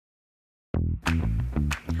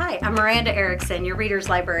Hi, I'm Miranda Erickson, your Reader's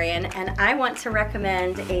Librarian, and I want to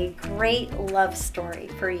recommend a great love story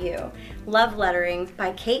for you, Love Lettering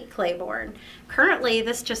by Kate Claiborne. Currently,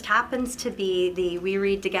 this just happens to be the We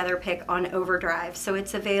Read Together pick on Overdrive, so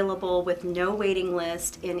it's available with no waiting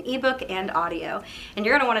list in ebook and audio, and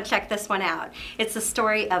you're going to want to check this one out. It's the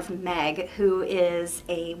story of Meg, who is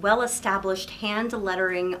a well-established hand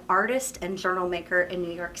lettering artist and journal maker in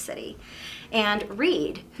New York City, and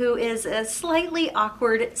Reed, who is a slightly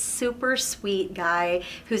awkward, super sweet guy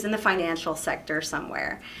who's in the financial sector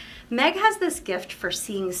somewhere. Meg has this gift for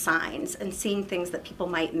seeing signs and seeing things that people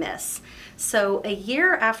might miss. So a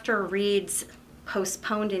year after Reed's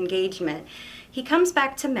postponed engagement, he comes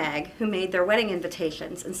back to Meg, who made their wedding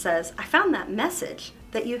invitations, and says, "I found that message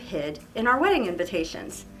that you hid in our wedding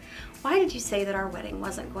invitations. Why did you say that our wedding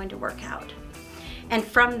wasn't going to work out?" And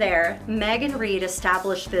from there, Meg and Reed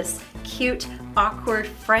establish this cute, awkward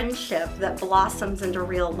friendship that blossoms into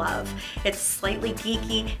real love. It's slightly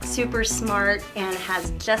geeky, super smart, and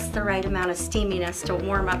has just the right amount of steaminess to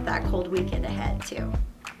warm up that cold weekend ahead, too.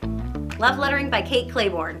 Love Lettering by Kate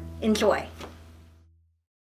Claiborne. Enjoy.